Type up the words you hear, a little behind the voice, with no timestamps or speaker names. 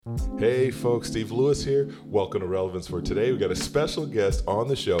Hey folks, Steve Lewis here. Welcome to Relevance for today. We got a special guest on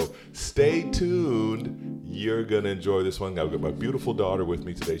the show. Stay tuned. You're going to enjoy this one. I've got my beautiful daughter with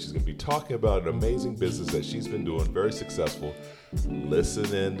me today. She's going to be talking about an amazing business that she's been doing, very successful.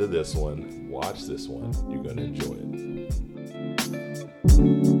 Listen into this one. Watch this one. You're going to enjoy it.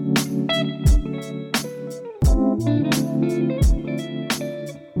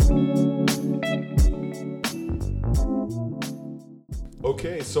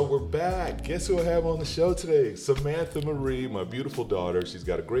 Okay, so we're back. Guess who I have on the show today? Samantha Marie, my beautiful daughter. She's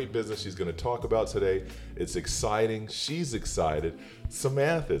got a great business she's going to talk about today. It's exciting. She's excited.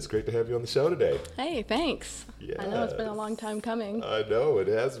 Samantha, it's great to have you on the show today. Hey, thanks. Yes. I know it's been a long time coming. I know, it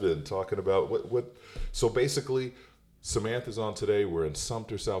has been. Talking about what so basically, Samantha's on today. We're in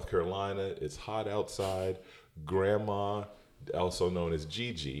Sumter, South Carolina. It's hot outside. Grandma, also known as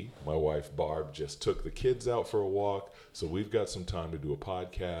Gigi, my wife Barb, just took the kids out for a walk. So we've got some time to do a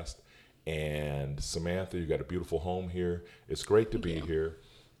podcast. And Samantha, you got a beautiful home here. It's great to be here.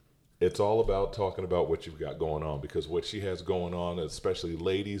 It's all about talking about what you've got going on, because what she has going on, especially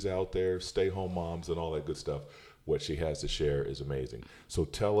ladies out there, stay-home moms and all that good stuff, what she has to share is amazing. So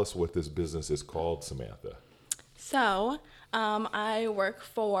tell us what this business is called, Samantha. So I work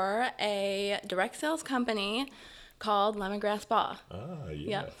for a direct sales company called Lemongrass Spa. Ah, yes.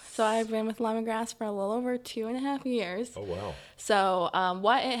 Yep. So I've been with Lemongrass for a little over 2.5 years. Oh, wow. So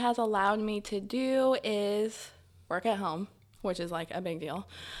what it has allowed me to do is work at home, which is like a big deal.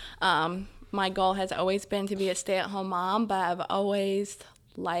 My goal has always been to be a stay-at-home mom, but I've always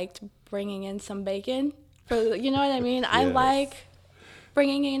liked bringing in some bacon. You know what I mean? Yes. I like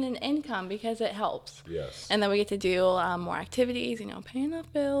bringing in an income because it helps. Yes. And then we get to do more activities, paying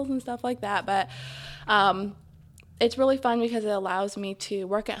off bills and stuff like that. But it's really fun because it allows me to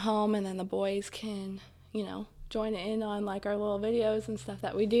work at home, and then the boys can, join in on like our little videos and stuff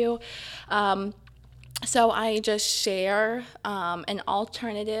that we do. So I just share an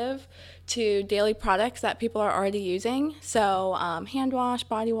alternative to daily products that people are already using. So hand wash,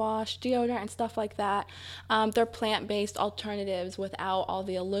 body wash, deodorant, and stuff like that. They're plant-based alternatives without all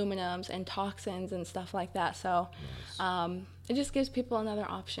the aluminums and toxins and stuff like that. So it just gives people another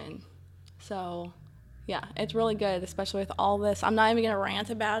option. So yeah, it's really good, especially with all this. I'm not even going to rant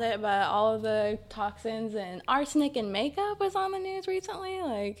about it, but all of the toxins and arsenic in makeup was on the news recently.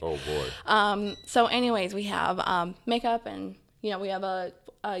 Oh, boy. So anyways, we have makeup, and, we have a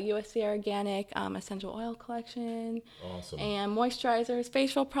USDA organic essential oil collection. Awesome. And moisturizers,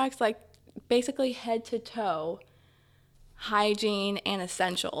 facial products, like basically head to toe hygiene and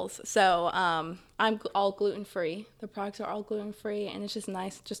essentials. So I'm all gluten-free. The products are all gluten-free, and it's just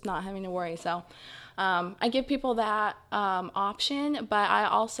nice just not having to worry. So I give people that option, but I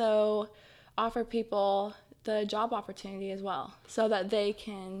also offer people the job opportunity as well, so that they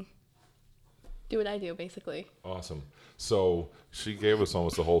can do what I do, basically. Awesome. So she gave us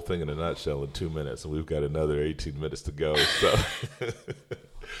almost the whole thing in a nutshell in 2 minutes, and we've got another 18 minutes to go.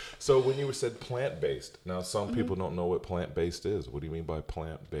 So when you said plant-based, now some people don't know what plant-based is. What do you mean by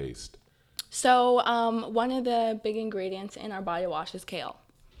plant-based? So one of the big ingredients in our body wash is kale.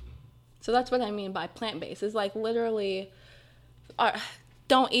 So that's what I mean by plant-based. It's like literally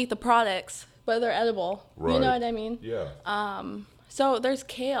don't eat the products, but they're edible. Right. You know what I mean? Yeah. So there's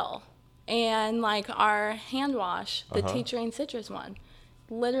kale, and like our hand wash, the tea tree and citrus one,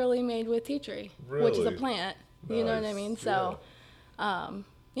 literally made with tea tree, which is a Really? plant. You know what I Nice. mean? So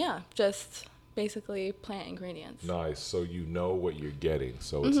just basically plant ingredients. Nice. So you know what you're getting.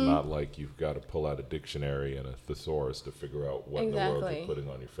 So it's not like you've got to pull out a dictionary and a thesaurus to figure out what in the world you're putting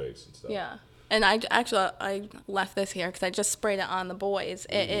on your face and stuff. Yeah. And I left this here because I just sprayed it on the boys.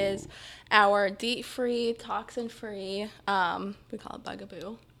 It is our DEET-free, toxin-free, we call it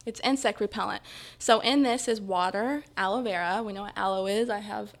Bugaboo. It's insect repellent. So in this is water, aloe vera. We know what aloe is. I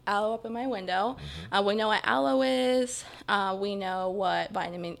have aloe up in my window. We know what aloe is. We know what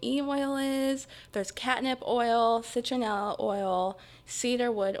vitamin E oil is. There's catnip oil, citronella oil,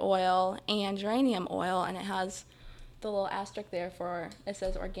 cedarwood oil, and geranium oil. And it has the little asterisk there it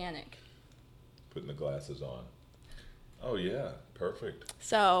says organic. Putting the glasses on. Oh, yeah. Perfect.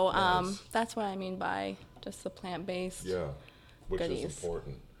 So Nice. that's what I mean by just the plant-based. Yeah. Which goodies. is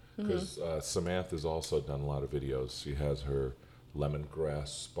important. Because Samantha's also done a lot of videos. She has her Lemongrass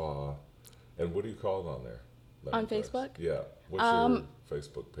Spa. And what do you call it on there? On Lemongrass. Facebook? Yeah. What's your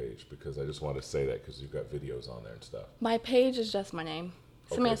Facebook page? Because I just want to say that because you've got videos on there and stuff. My page is just my name,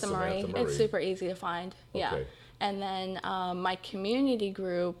 Okay, Samantha Samantha Marie. Marie. It's super easy to find. Yeah. Okay. And then my community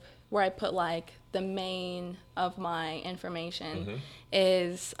group, where I put like the main of my information,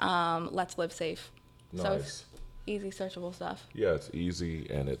 is Let's Live Safe. So Nice. easy searchable stuff. Yeah, it's easy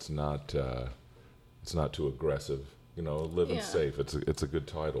and it's not too aggressive. You know, living Yeah. safe. It's a good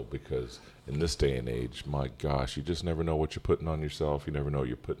title because in this day and age, my gosh, you just never know what you're putting on yourself. You never know what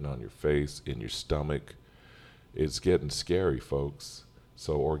you're putting on your face, in your stomach. It's getting scary, folks.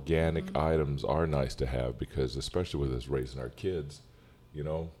 So organic items are nice to have because, especially with us raising our kids, you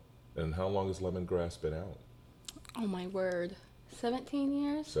know. And how long has lemongrass been out? Oh my word. 17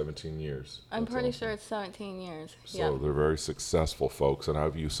 years? 17 years. I'm That's pretty awesome. sure it's 17 years. So Yeah. they're very successful, folks, and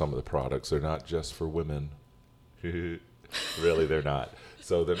I've used some of the products. They're not just for women. Really, they're not.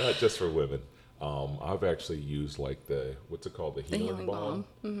 So they're not just for women. I've actually used like what's it called? The healing balm.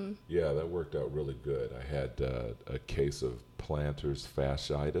 Mm-hmm. Yeah, that worked out really good. I had a case of plantar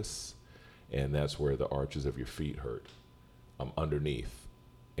fasciitis, and that's where the arches of your feet hurt underneath,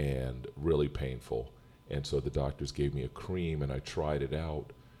 and really painful. And so the doctors gave me a cream, and I tried it out.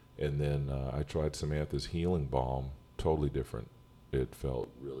 And then I tried Samantha's healing balm, totally different. It felt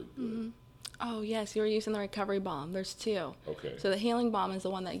really good. Mm-hmm. Oh, yes, you were using the recovery balm. There's two. Okay. So the healing balm is the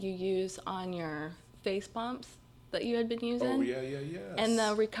one that you use on your face bumps that you had been using. Oh, yeah, yes. And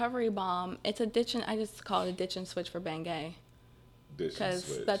the recovery balm, it's a ditch and, I just call it a ditch and switch for Bengay. Ditch and Because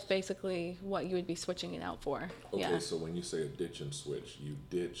switch. that's basically what you would be switching it out for. Okay, Yeah. so when you say a ditch and switch, you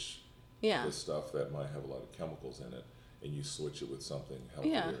ditch Yeah. the stuff that might have a lot of chemicals in it, and you switch it with something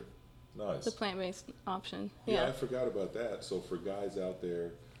healthier. Yeah. Nice. The plant-based option. Yeah, I Yeah. forgot about that. So for guys out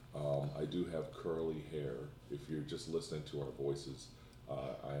there, I do have curly hair. If you're just listening to our voices,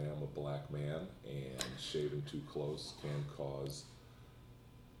 I am a black man, and shaving too close can cause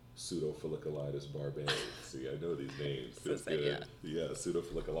pseudofolliculitis barbae. See, I know these names. So It's say, good. Yeah,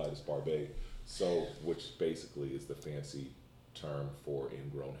 pseudofolliculitis barbae. So, which basically is the fancy term for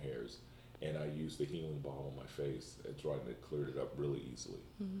ingrown hairs. And I used the healing balm on my face. It's right, and it cleared it up really easily.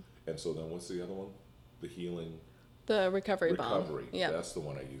 And so then what's the other one? The healing The recovery balm. recovery. Yeah. That's the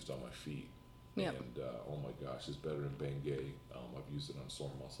one I used on my feet. Yep. And oh my gosh, it's better than Bengay. I've used it on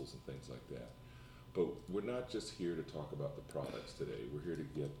sore muscles and things like that. But we're not just here to talk about the products today. We're here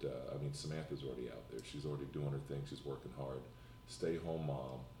to get, Samantha's already out there. She's already doing her thing. She's working hard. Stay home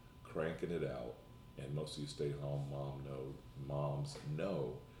mom, cranking it out. And most of you stay home moms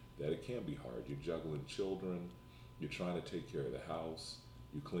know that it can be hard. You're juggling children. You're trying to take care of the house.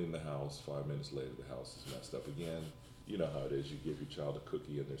 You clean the house. 5 minutes later, the house is messed up again. You know how it is. You give your child a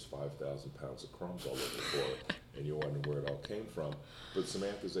cookie and there's 5,000 pounds of crumbs all over the floor, and you're wondering where it all came from. But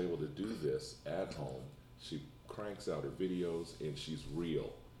Samantha's able to do this at home. She cranks out her videos, and she's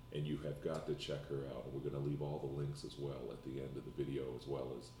real. And you have got to check her out. And we're going to leave all the links as well at the end of the video, as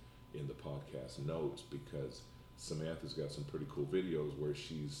well as in the podcast notes, because Samantha's got some pretty cool videos where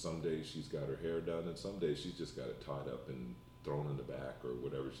some days she's got her hair done, and some days she's just got it tied up and thrown in the back or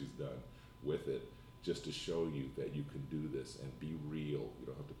whatever she's done with it, just to show you that you can do this and be real. You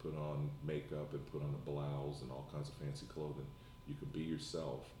don't have to put on makeup and put on a blouse and all kinds of fancy clothing. You can be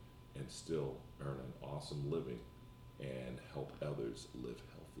yourself and still earn an awesome living and help others live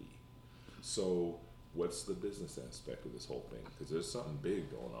healthy. So what's the business aspect of this whole thing? Because there's something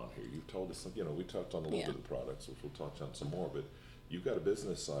big going on here. You've told us, we touched on a little bit of the products, which we'll touch on some more, but you've got a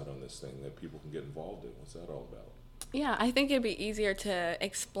business side on this thing that people can get involved in. What's that all about? Yeah, I think it'd be easier to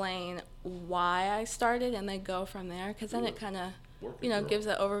explain why I started and then go from there, because then it kind of, gives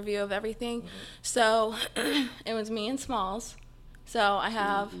an overview of everything. So it was me and Smalls. So I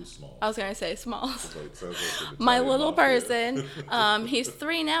have, Who's Smalls? I was going to say Smalls. Like, sounds like the My Italian little mafia. person. He's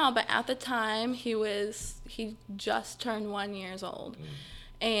 3 now, but at the time he just turned 1 year old.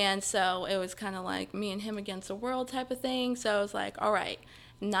 And so it was kind of like me and him against the world type of thing. So I was like, all right,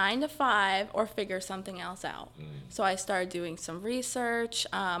 9 to 5 or figure something else out. So I started doing some research.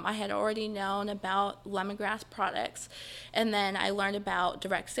 I had already known about lemongrass products, and then I learned about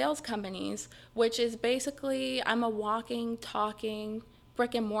direct sales companies, which is basically I'm a walking, talking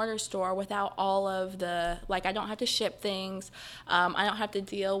brick and mortar store without all of the, like, I don't have to ship things. I don't have to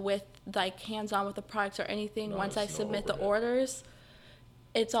deal with like hands-on with the products or anything. Once I submit the orders,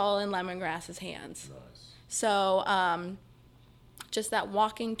 it's all in lemongrass's hands. Nice. So just that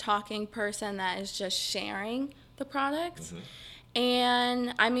walking, talking person that is just sharing the products.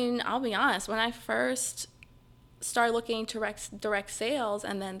 And I mean, I'll be honest, when I first started looking to direct sales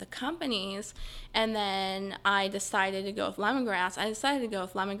and then the companies, and then I decided to go with lemongrass. I decided to go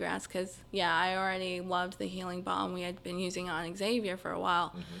with lemongrass because, I already loved the healing balm we had been using on Xavier for a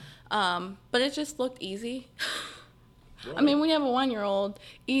while. But it just looked easy. Right. I mean, we have a 1-year-old.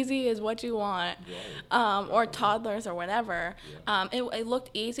 Easy is what you want, or toddlers or whatever. It looked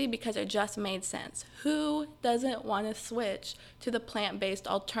easy because it just made sense. Who doesn't want to switch to the plant-based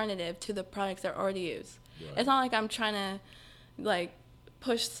alternative to the products they already use? Right. It's not like I'm trying to like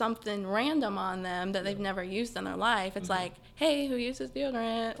push something random on them that they've never used in their life. It's like, hey, who uses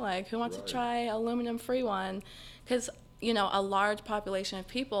deodorant? Like, who wants to try aluminum free one? Because, you know, a large population of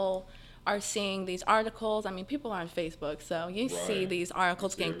people are seeing these articles. I mean, people are on Facebook, so you see these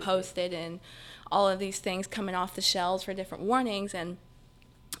articles getting posted and all of these things coming off the shelves for different warnings. And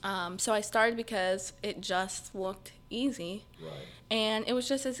so I started because it just looked easy. Right. And it was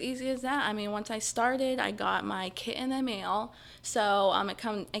just as easy as that. I mean, once I started, I got my kit in the mail. So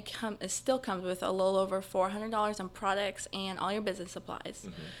it still comes with a little over $400 in products and all your business supplies.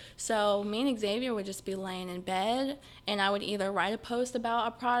 So me and Xavier would just be laying in bed, and I would either write a post about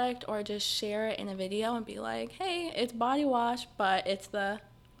a product or just share it in a video and be like, hey, it's body wash, but it's the,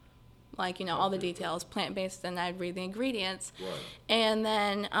 like, you know, all the details, plant-based, and I'd read the ingredients. Right. And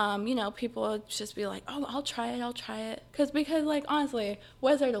then, you know, people would just be like, oh, I'll try it. Because, like, honestly,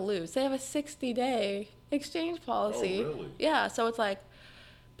 what's there to lose? They have a 60-day exchange policy. Oh, really? Yeah, so it's like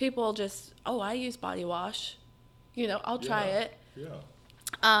people just, oh, I use body wash. You know, I'll try it.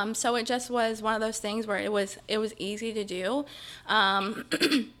 Yeah. So it just was one of those things where it was easy to do.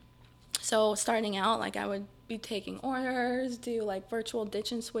 So starting out, like, I would be taking orders, do like virtual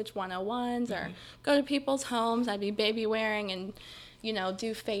ditch and switch 101s, or go to people's homes. I'd be baby wearing and, you know,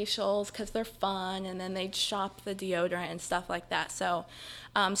 do facials because they're fun, and then they'd shop the deodorant and stuff like that. So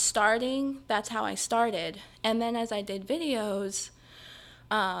that's how I started. And then as I did videos,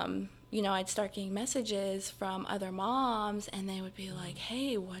 you know, I'd start getting messages from other moms, and they would be like,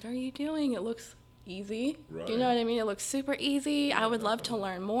 hey, what are you doing? It looks easy. Right. Do you know what I mean? It looks super easy. Yeah, I would love to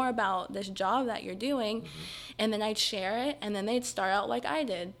learn more about this job that you're doing. And then I'd share it, and then they'd start out like I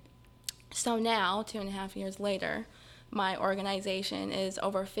did. So now, 2.5 years later, my organization is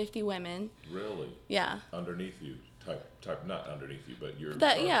over 50 women. Really? Yeah. Underneath you, type not underneath you, but you're.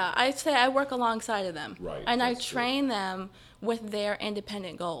 Yeah, I'd say I work alongside of them. Right. And I train them with their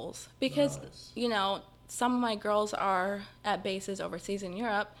independent goals. Because, you know, some of my girls are at bases overseas in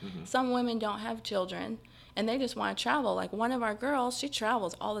Europe. Some women don't have children, and they just want to travel. Like, one of our girls, she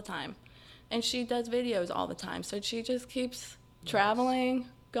travels all the time, and she does videos all the time. So she just keeps traveling,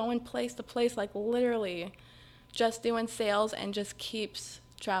 going place to place, like literally just doing sales, and just keeps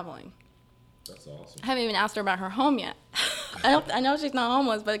traveling. That's awesome. I haven't even asked her about her home yet. I know she's not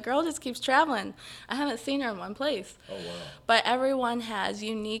homeless, but the girl just keeps traveling. I haven't seen her in one place. Oh, wow. But everyone has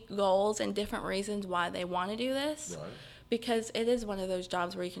unique goals and different reasons why they want to do this. Right. Because it is one of those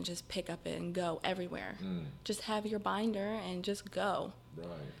jobs where you can just pick up it and go everywhere. Just have your binder and just go.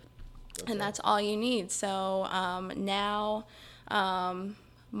 Right. That's all you need. So now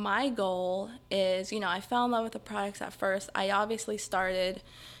my goal is, you know, I fell in love with the products at first. I obviously started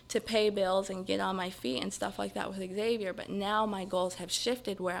to pay bills and get on my feet and stuff like that with Xavier, but now my goals have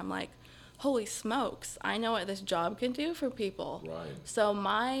shifted where I'm like, holy smokes, I know what this job can do for people. Right. So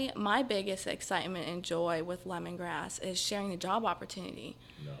my biggest excitement and joy with Lemongrass is sharing the job opportunity.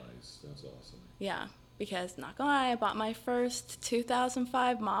 Nice. That's awesome. Yeah. Because, not gonna lie, I bought my first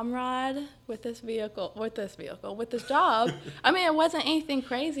 2005 mom rod with this job. I mean, it wasn't anything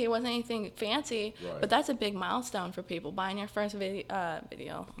crazy, it wasn't anything fancy, but that's a big milestone for people, buying your first video,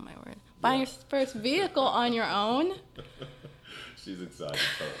 oh my word, buying your first vehicle on your own. She's excited.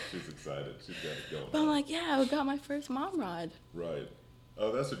 She's excited. She's got it going. But I'm like, yeah, I got my first mom rod. Right. Oh,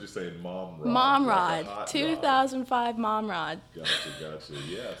 that's what you're saying, mom rod. Mom like rod, 2005 mom rod. Gotcha.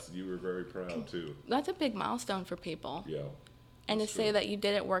 Yes, you were very proud too. That's a big milestone for people. Yeah. And to say that you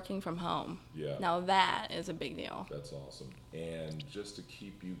did it working from home. Yeah. Now that is a big deal. That's awesome. And just to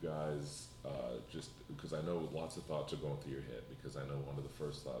keep you guys, just because I know lots of thoughts are going through your head, because I know one of the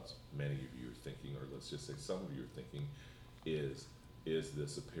first thoughts many of you are thinking, or let's just say some of you are thinking, is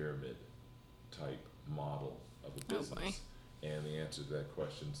this a pyramid type model of a business? Oh boy. And the answer to that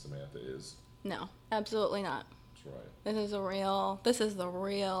question, Samantha, is no, absolutely not. that's right. This is the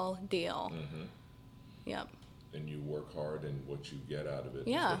real deal. Yep. And you work hard, and what you get out of it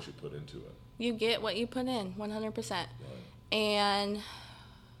Yeah. is what you put into it. You get what you put in, 100%. Right. And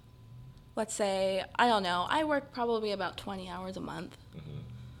let's say, I don't know, I work probably about 20 hours a month.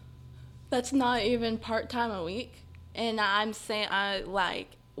 That's not even part-time a week. And I'm saying I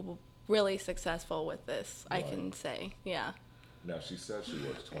really successful with this, I can say. Yeah. Now, she says she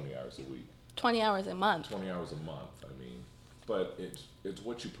works 20 hours a week. 20 hours a month. 20 hours a month, I mean. But it's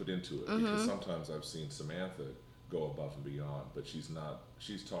what you put into it. Because sometimes I've seen Samantha go above and beyond, but she's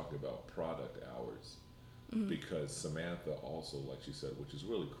talking about product hours. Because Samantha also, like she said, which is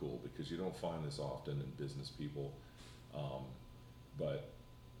really cool, because you don't find this often in business people, but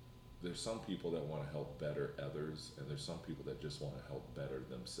there's some people that want to help better others, and there's some people that just want to help better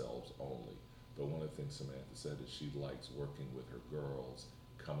themselves only. But one of the things Samantha said is she likes working with her girls,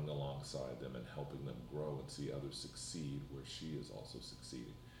 coming alongside them and helping them grow and see others succeed where she is also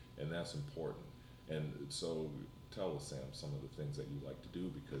succeeding. And that's important. And so tell us, Sam, some of the things that you like to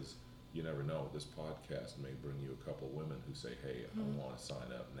do, because you never know. This podcast may bring you a couple women who say, hey, I want to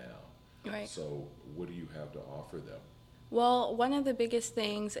sign up now. Right. So what do you have to offer them? Well, one of the biggest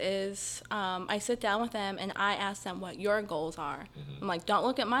things is I sit down with them and I ask them what your goals are. I'm like, don't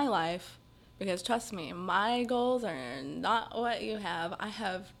look at my life, because trust me, my goals are not what you have. I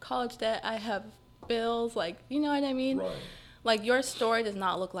have college debt, I have bills, like, you know what I mean? Right. Like, your story does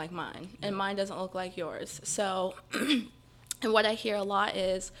not look like mine, and mine doesn't look like yours. So, and what I hear a lot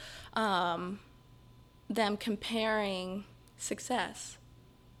is them comparing success.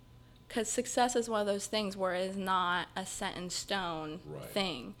 Because success is one of those things where it is not a set in stone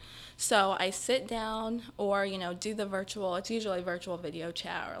thing. So I sit down or, do the virtual, it's usually virtual video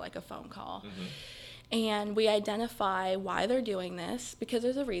chat or like a phone call. And we identify why they're doing this, because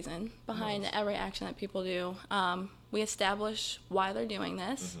there's a reason behind every action that people do. We establish why they're doing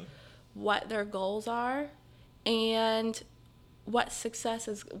this, what their goals are, and what success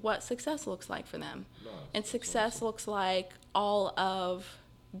looks like for them. And success looks like all of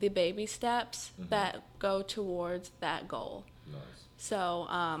the baby steps that go towards that goal. So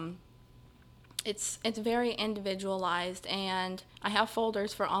it's very individualized, and I have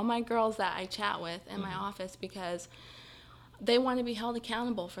folders for all my girls that I chat with in my office, because they want to be held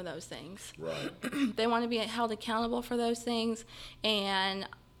accountable for those things. Right. They want to be held accountable for those things, and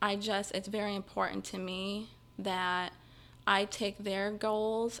it's very important to me that I take their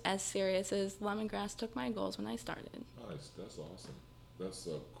goals as serious as Lemongrass took my goals when I started. Nice. That's awesome. That's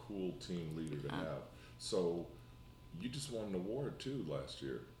a cool team leader to have. So you just won an award too last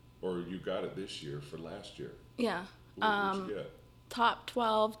year, or you got it this year for last year. Yeah. What did you get? Top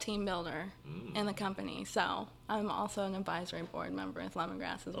 12 team builder in the company. So I'm also an advisory board member with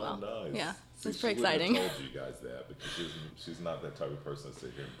Lemongrass as well. Oh, nice. Yeah, See, it's pretty she wouldn't exciting. have told you guys that, because she's not that type of person to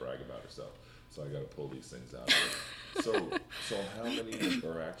sit here and brag about herself. So I got to pull these things out. So how many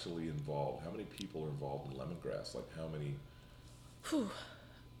are actually involved? How many people are involved in Lemongrass? Like how many?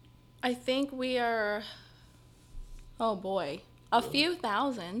 I think we are, a few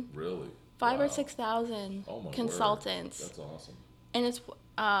thousand. Really? 5,000 or 6,000 consultants. Word. That's awesome. And it's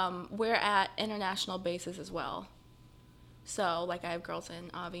we're at international bases as well. So, like, I have girls in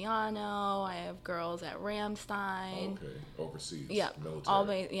Aviano, I have girls at Ramstein. Okay, overseas. Yep.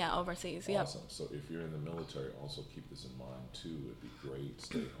 Military. Overseas. Yep. Awesome. So if you're in the military, also keep this in mind too. It'd be great.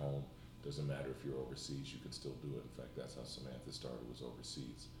 Stay home. Doesn't matter if you're overseas, you can still do it. In fact, that's how Samantha started, was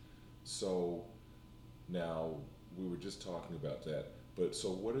overseas. So now we were just talking about that. But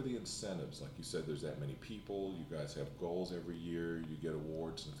so what are the incentives? Like you said, there's that many people. You guys have goals every year. You get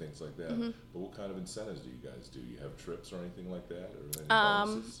awards and things like that. But what kind of incentives do you guys do? You have trips or anything like that? Or any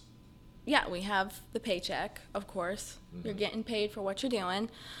bonuses? Yeah, we have the paycheck, of course. You're getting paid for what you're doing.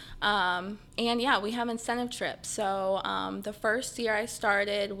 And yeah, we have incentive trips. So the first year I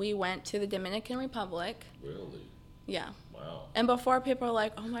started, we went to the Dominican Republic. Really? Yeah. Wow. And before, people were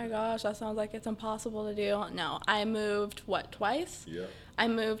like, oh my gosh, that sounds like it's impossible to do. No, I moved, twice? Yeah. I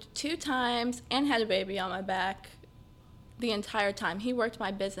moved 2 times and had a baby on my back the entire time. He worked my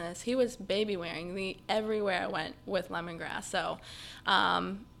business. He was baby wearing me everywhere I went with Lemongrass. So,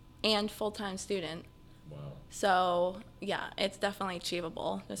 and full-time student. Wow. So, yeah, it's definitely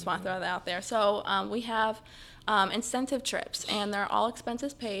achievable. Just want to throw that out there. So, we have incentive trips, and they're all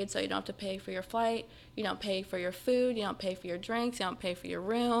expenses paid, so you don't have to pay for your flight, you don't pay for your food, you don't pay for your drinks, you don't pay for your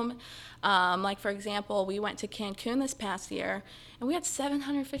room. Like, for example, we went to Cancun this past year, and we had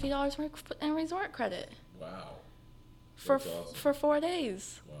 $750 in resort credit. Wow. For awesome. for 4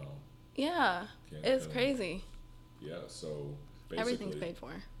 days. Wow. Yeah, it's crazy. Yeah, so basically Everything's paid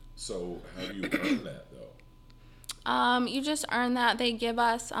for. So how do you earn that though? You just earn that. They give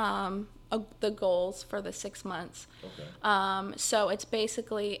us the goals for the 6 months. Okay. So it's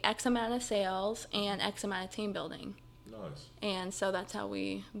basically X amount of sales and X amount of team building. Nice. And so that's how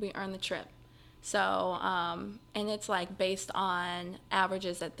we earn the trip. So, and it's like based on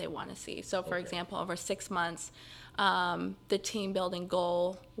averages that they want to see. So, for example, over 6 months, the team building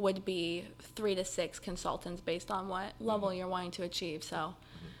goal would be 3 to 6 consultants based on what level you're wanting to achieve. So,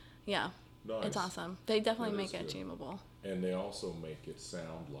 yeah, Nice. it's awesome. They definitely That make is it good. achievable. And they also make it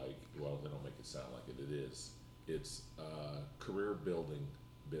sound like, well, they don't make it sound like it is. It's a career building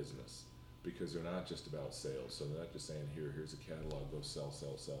business, because they're not just about sales. So they're not just saying, here's a catalog, go sell.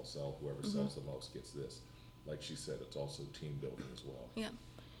 Whoever sells the most gets this. Like she said, it's also team building as well. Yeah.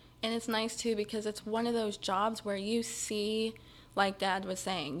 And it's nice too, because it's one of those jobs where you see like Dad was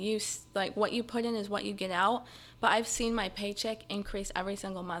saying, like what you put in is what you get out. But I've seen my paycheck increase every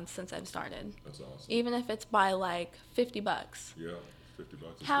single month since I've started. That's awesome. Even if it's by like $50. Yeah,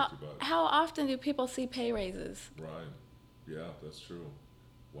 $50 is $50. How often do people see pay raises? Right. Yeah, that's true.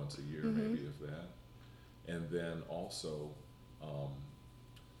 Once a year, maybe, if that. And then also,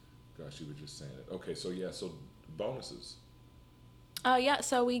 gosh, you were just saying it. Okay, so bonuses. Yeah,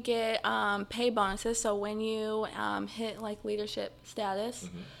 so we get pay bonuses. So when you hit like leadership status,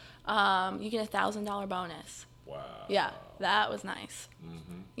 you get $1,000 bonus. Wow. Yeah, that was nice.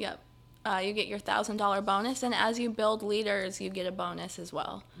 Yep. You get your $1,000 bonus, and as you build leaders, you get a bonus as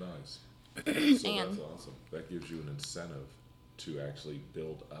well. Nice. So that's awesome. That gives you an incentive to actually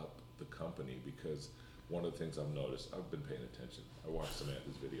build up the company, because one of the things I've noticed, I've been paying attention. I watch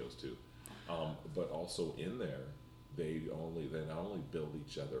Samantha's videos too, but also in there, they not only build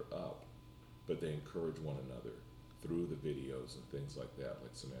each other up, but they encourage one another through the videos and things like that.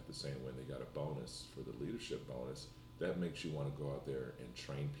 Like Samantha's saying, when they got a bonus for the leadership bonus, that makes you want to go out there and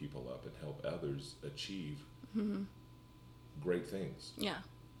train people up and help others achieve great things. Yeah.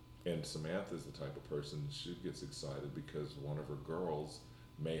 And Samantha's the type of person, she gets excited because one of her girls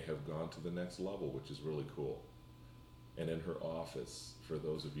may have gone to the next level, which is really cool. And in her office, for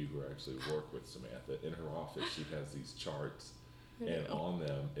those of you who actually work with Samantha, in her office she has these charts, and on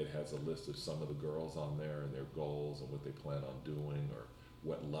them it has a list of some of the girls on there and their goals and what they plan on doing or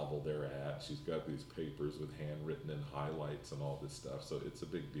what level they're at. She's got these papers with handwritten and highlights and all this stuff, so it's a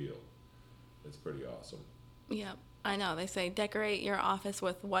big deal. It's pretty awesome. Yep. I know. They say decorate your office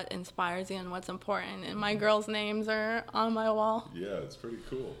with what inspires you and what's important, and my girls' names are on my wall. Yeah, it's pretty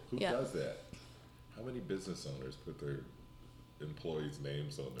cool. Who does that? How many business owners put their employees'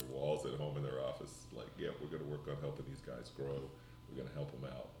 names on their walls at home in their office? Like, yeah, we're going to work on helping these guys grow. We're going to help them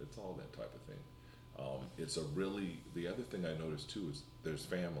out. It's all that type of thing. It's a really, the other thing I noticed too is there's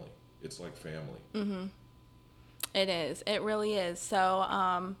family. It's like family. It is. It really is. So,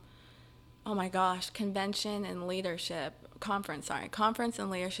 oh my gosh, conference and leadership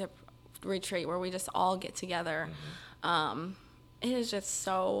retreat where we just all get together. It is just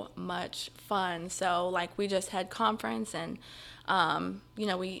so much fun. So like we just had conference, and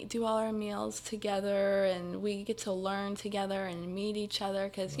we do all our meals together, and we get to learn together and meet each other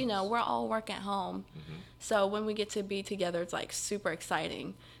because we're all working at home. So when we get to be together, it's like super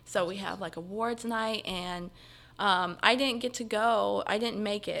exciting. So we have like awards night, and I didn't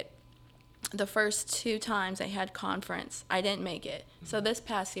make it. The first 2 times I had conference, I didn't make it. So this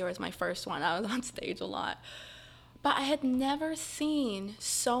past year was my first one. I was on stage a lot. But I had never seen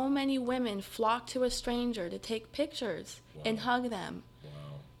so many women flock to a stranger to take pictures and hug them.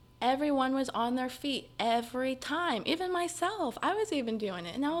 Wow. Everyone was on their feet every time. Even myself, I was even doing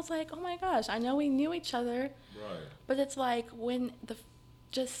it. And I was like, oh my gosh, I know we knew each other. Right. But it's like when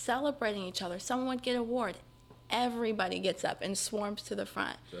just celebrating each other, someone would get an award. Everybody gets up and swarms to the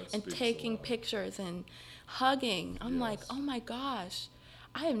front and taking pictures and hugging. I'm like, oh my gosh,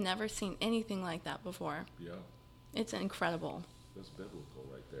 I have never seen anything like that before. Yeah. It's incredible. That's biblical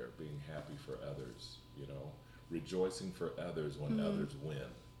right there, being happy for others, rejoicing for others when others win.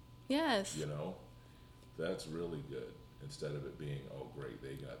 Yes. That's really good. Instead of it being, oh great,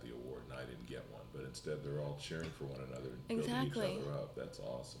 they got the award and I didn't get one, but instead they're all cheering for one another and building each other up. That's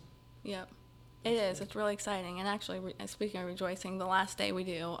awesome. Yep. It is. It's really exciting. And actually, speaking of rejoicing, the last day we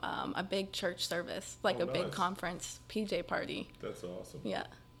do a big church service, like a big conference PJ party. That's awesome. Yeah.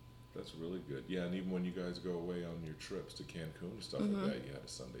 That's really good. Yeah, and even when you guys go away on your trips to Cancun and stuff like that, you have a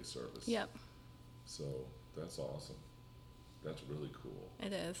Sunday service. Yep. So that's awesome. That's really cool.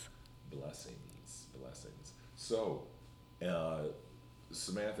 It is. Blessings. So,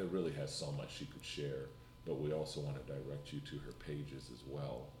 Samantha really has so much she could share, but we also want to direct you to her pages as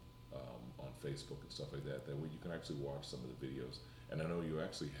well. On Facebook and stuff like that way you can actually watch some of the videos. And I know you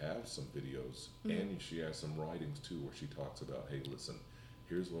actually have some videos, and she has some writings too where she talks about, hey, listen,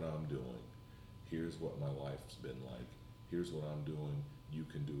 here's what I'm doing, here's what my life's been like, here's what I'm doing, you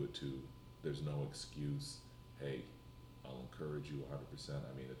can do it too, there's no excuse, hey, I'll encourage you 100%.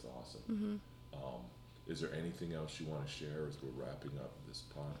 I mean, it's awesome. Is there anything else you want to share as we're wrapping up this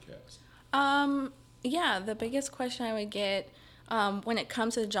podcast? Yeah, the biggest question I would get when it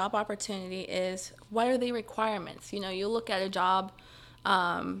comes to job opportunity is, what are the requirements? You look at a job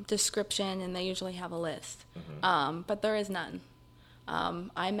description and they usually have a list, but there is none.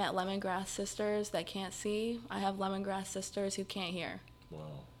 I met lemongrass sisters that can't see. I have lemongrass sisters who can't hear.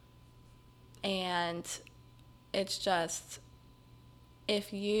 Wow. And it's just,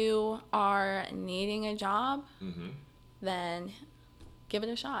 if you are needing a job, then give it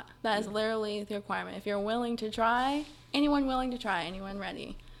a shot. That is literally the requirement. If you're willing to try, anyone willing to try, anyone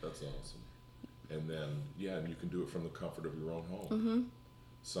ready. That's awesome. And then, and you can do it from the comfort of your own home. Mm-hmm.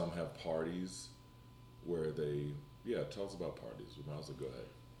 Some have parties where they, tell us about parties. We might as well go ahead.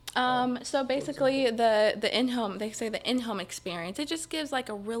 So basically the in-home, they say the in-home experience, it just gives like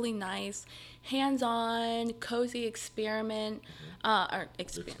a really nice hands-on, cozy experience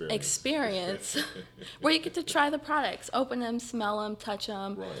where you get to try the products, open them, smell them, touch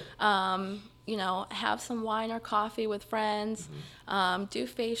them, Right. Have some wine or coffee with friends, do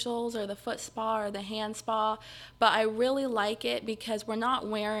facials or the foot spa or the hand spa. But I really like it because we're not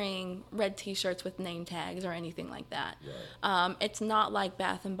wearing red t-shirts with name tags or anything like that. Right. It's not like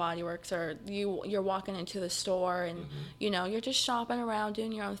Bath and Body Works or you're walking into the store and you're just shopping around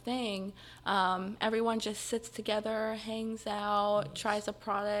doing your own thing. Everyone just sits together, hangs out, tries the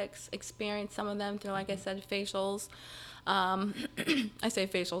products, experience some of them through, like I said, facials. I say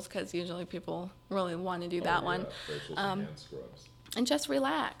facials because usually people really want to do that one. Facials and hand scrubs. And just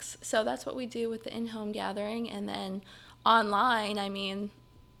relax. So that's what we do with the in-home gathering. And then online,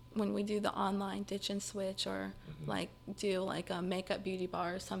 when we do the online ditch and switch or do a makeup beauty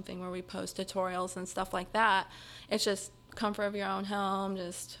bar or something where we post tutorials and stuff like that, it's just comfort of your own home.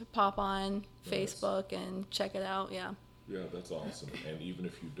 Just pop on Facebook and check it out. Yeah, that's awesome. And even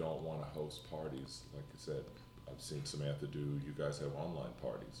if you don't want to host parties, like you said, I've seen Samantha do, you guys have online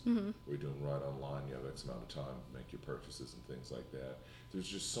parties. We're doing right online, you have X amount of time to make your purchases and things like that. There's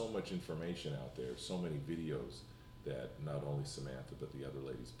just so much information out there, so many videos that not only Samantha but the other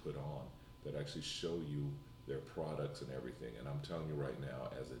ladies put on that actually show you their products and everything. And I'm telling you right now,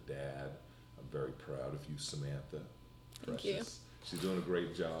 as a dad, I'm very proud of you, Samantha. Thank you. She's doing a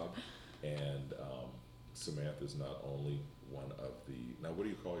great job. And Samantha's not only one of the, now what do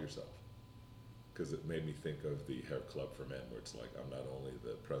you call yourself? Because it made me think of the Hair Club for Men, where it's like, I'm not only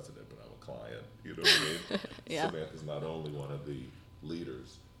the president, but I'm a client. You know what I mean? Yeah. Samantha's not only one of the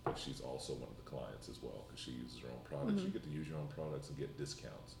leaders, but she's also one of the clients as well, because she uses her own products. You get to use your own products and get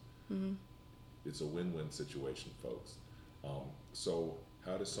discounts. It's a win-win situation, folks. So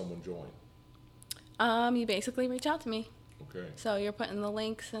how does someone join? You basically reach out to me. Okay. So you're putting the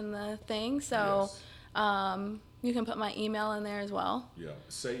links in the thing. So you can put my email in there as well. Yeah.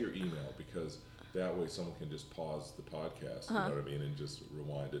 Say your email, because that way someone can just pause the podcast, you know what I mean, and just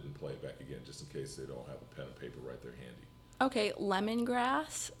rewind it and play it back again, just in case they don't have a pen and paper right there handy. Okay,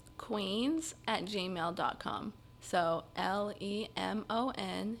 lemongrassqueens@gmail.com. So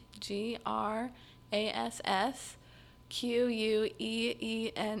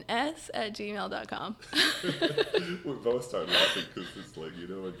LemonGrassQueens@gmail.com. We both start laughing because it's like, in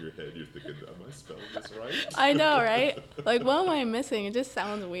your head you're thinking, am I spelling this right? I know, right? Like, what am I missing? It just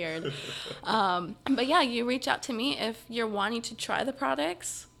sounds weird. But yeah, you reach out to me if you're wanting to try the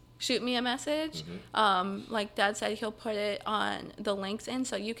products. Shoot me a message. Like Dad said, he'll put it on the links in,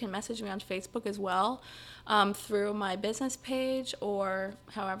 so you can message me on Facebook as well, through my business page or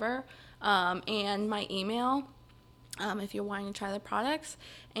however, and my email. If you're wanting to try the products.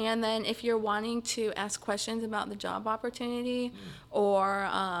 And then if you're wanting to ask questions about the job opportunity, or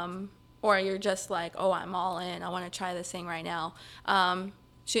you're just like, oh, I'm all in, I want to try this thing right now,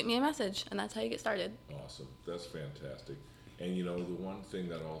 shoot me a message, and that's how you get started. Awesome. That's fantastic. And the one thing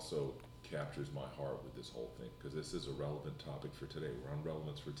that also captures my heart with this whole thing, because this is a relevant topic for today. We're on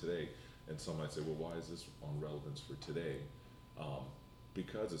relevance for today. And some might say, well, why is this on relevance for today?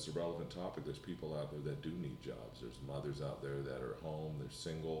 Because it's a relevant topic. There's people out there that do need jobs. There's mothers out there that are home, they're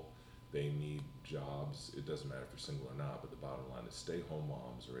single, they need jobs. It doesn't matter if you're single or not, but the bottom line is stay-home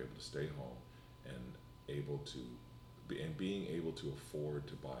moms are able to stay home and being able to afford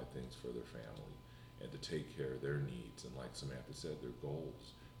to buy things for their family and to take care of their needs. And like Samantha said, their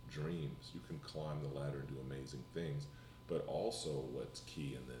goals, dreams. You can climb the ladder and do amazing things. But also what's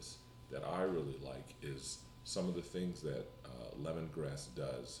key in this that I really like is some of the things that Lemongrass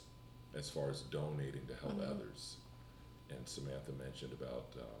does as far as donating to help others. And Samantha mentioned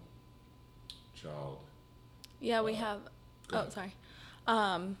about child. Yeah, we have, sorry.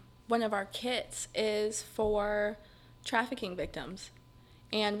 One of our kits is for trafficking victims.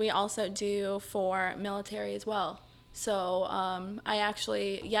 And we also do for military as well. So I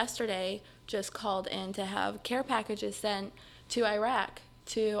actually yesterday just called in to have care packages sent to Iraq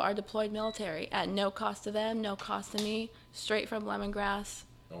to our deployed military at no cost to them, no cost to me, straight from Lemongrass,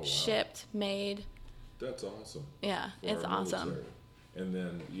 shipped, made. That's awesome. Yeah, it's awesome. And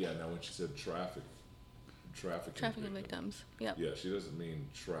then, now when she said trafficking victims. Yep. Yeah, she doesn't mean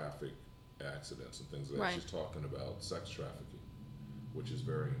traffic accidents and things like that. Right. She's talking about sex trafficking, which is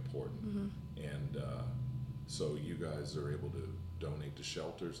very important. And so you guys are able to donate to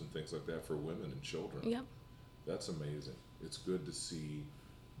shelters and things like that for women and children. Yep. That's amazing. It's good to see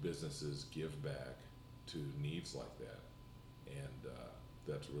businesses give back to needs like that. And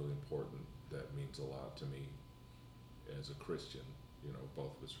that's really important. That means a lot to me as a Christian. You know,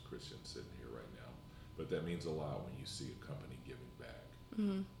 both of us are Christians sitting here right now. But that means a lot when you see a company giving back.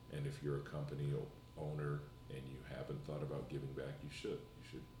 Mm-hmm. And if you're a company owner and you haven't thought about giving back, you should. You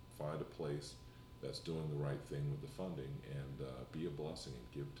should find a place that's doing the right thing with the funding and be a blessing and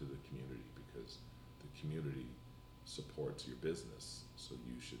give to the community, because the community supports your business, so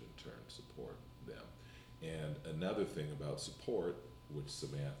you should in turn support them. And another thing about support, which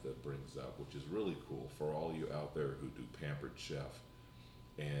Samantha brings up, which is really cool for all you out there who do Pampered Chef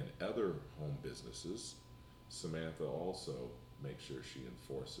and other home businesses, Samantha also makes sure she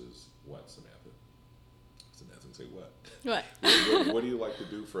enforces what, Samantha? Samantha can say what? What? What do you like to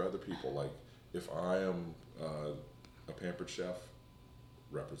do for other people? Like, if I am a Pampered Chef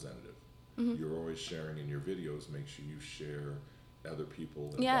representative, Mm-hmm. you're always sharing in your videos. Make sure you share other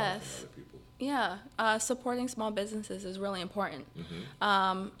people and Yes. other people. Yeah, supporting small businesses is really important.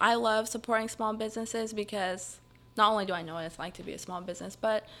 Mm-hmm. I love supporting small businesses because not only do I know what it's like to be a small business,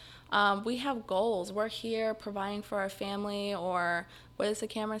 but we have goals. We're here providing for our family, or what does the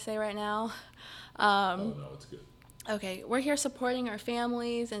camera say right now? Oh, no, it's good. Okay, we're here supporting our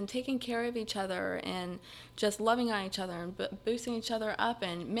families and taking care of each other and just loving on each other and boosting each other up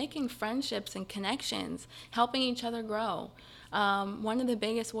and making friendships and connections, helping each other grow. One of the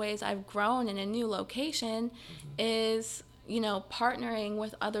biggest ways I've grown in a new location is, partnering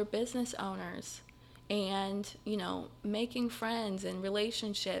with other business owners and, making friends and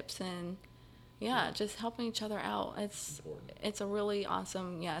relationships and, just helping each other out. It's a really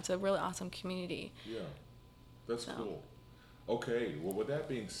awesome, community. Yeah. That's cool. Okay, well, with that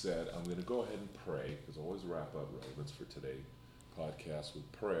being said, I'm going to go ahead and pray, because I always wrap up Relevance for Today podcast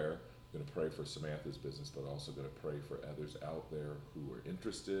with prayer. I'm going to pray for Samantha's business, but also going to pray for others out there who are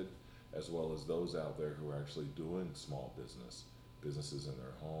interested, as well as those out there who are actually doing small businesses in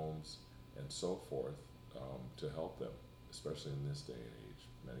their homes and so forth, to help them, especially in this day and age.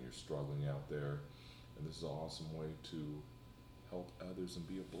 Many are struggling out there, and this is an awesome way to help others and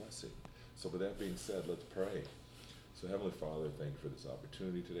be a blessing. So with that being said, let's pray. So Heavenly Father, thank you for this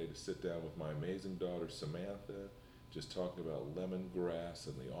opportunity today to sit down with my amazing daughter, Samantha, just talking about lemongrass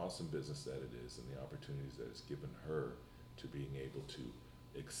and the awesome business that it is and the opportunities that it's given her to being able to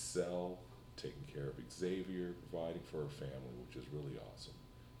excel, taking care of Xavier, providing for her family, which is really awesome.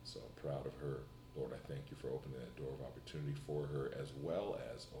 So I'm proud of her. Lord, I thank you for opening that door of opportunity for her, as well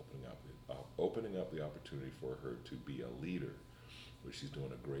as opening up the opportunity for her to be a leader, which she's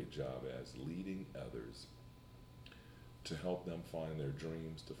doing a great job as, leading others to help them find their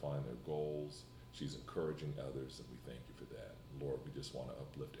dreams, to find their goals. She's encouraging others, and we thank you for that. Lord, we just want to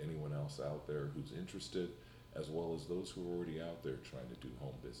uplift anyone else out there who's interested, as well as those who are already out there trying to do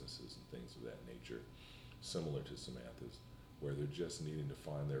home businesses and things of that nature, similar to Samantha's, where they're just needing to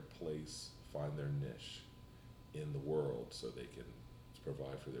find their place, find their niche in the world so they can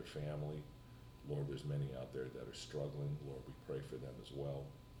provide for their family. Lord, there's many out there that are struggling. Lord, we pray for them as well.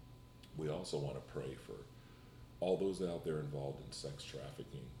 We also want to pray for all those out there involved in sex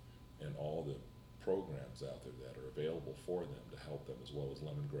trafficking and all the programs out there that are available for them to help them, as well as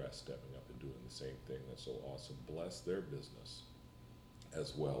Lemongrass stepping up and doing the same thing. That's so awesome. Bless their business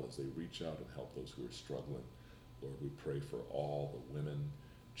as well as they reach out and help those who are struggling. Lord, we pray for all the women,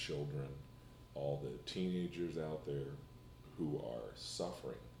 children, all the teenagers out there who are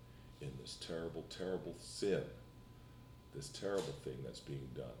suffering in this terrible, terrible sin, this terrible thing that's being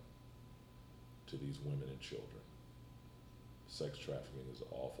done to these women and children. Sex trafficking is an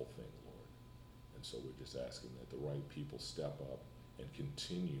awful thing, Lord. And so we're just asking that the right people step up and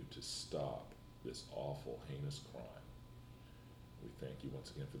continue to stop this awful, heinous crime. We thank you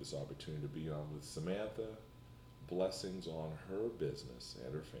once again for this opportunity to be on with Samantha. Blessings on her business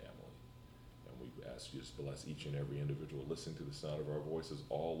and her family. We ask you to bless each and every individual listening to the sound of our voices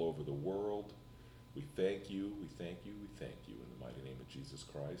all over the world. We thank you, we thank you, we thank you. In the mighty name of Jesus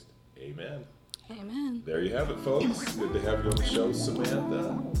Christ, amen. Amen. There you have it, folks. Good to have you on the show,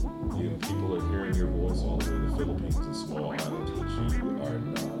 Samantha. People are hearing your voice all over the Philippines and small islands, which you are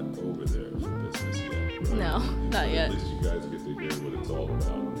not over there for business yet. Right? No, not yet. At least you guys get to hear what it's all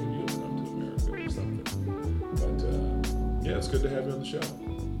about. Maybe you'll come to America or something. But it's good to have you on the show.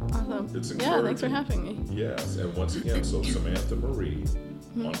 Awesome. It's yeah, thanks for having me. Yes, and once again, so Samantha Marie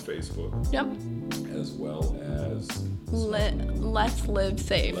on Facebook. Yep. As well as Let's Live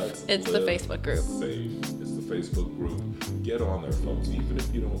Safe. It's the Facebook group. Safe. It's the Facebook group. Get on there, folks. Even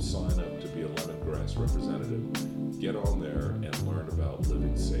if you don't sign up to be a lemongrass representative, get on there and learn about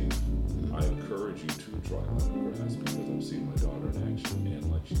living safe. I encourage you to try lemongrass because I've seen my daughter in action,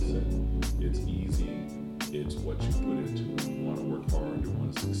 and like she said, it's easy. It's what you put into it. You want to work hard, you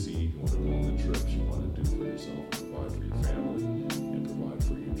want to succeed, you want to go on the trips, you want to do for yourself, provide for your family, and provide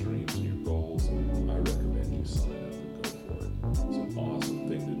for your dreams and your goals. I recommend you sign up and go for it. It's an awesome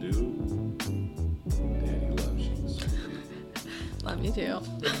thing to do. Daddy loves you. Love you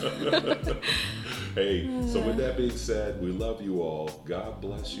too. Hey, so with that being said, we love you all. God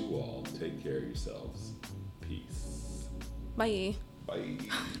bless you all. Take care of yourselves. Peace. Bye. Bye.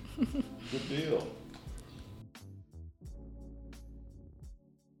 Good deal.